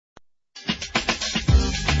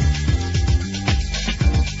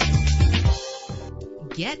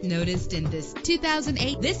Get noticed in this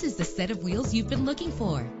 2008. This is the set of wheels you've been looking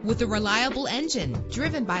for, with a reliable engine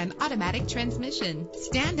driven by an automatic transmission.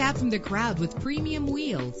 Stand out from the crowd with premium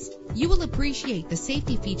wheels. You will appreciate the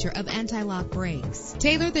safety feature of anti-lock brakes.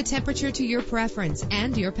 Tailor the temperature to your preference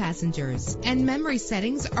and your passengers. And memory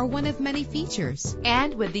settings are one of many features.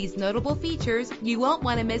 And with these notable features, you won't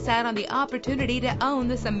want to miss out on the opportunity to own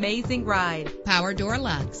this amazing ride. Power door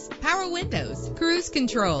locks, power windows, cruise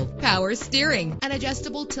control, power steering, an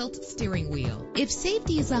adjustable tilt steering wheel. If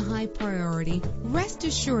safety is a high priority, rest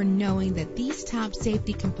assured knowing that these top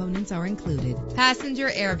safety components are included. Passenger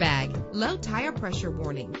airbag, low tire pressure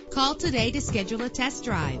warning. Call today to schedule a test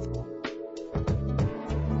drive.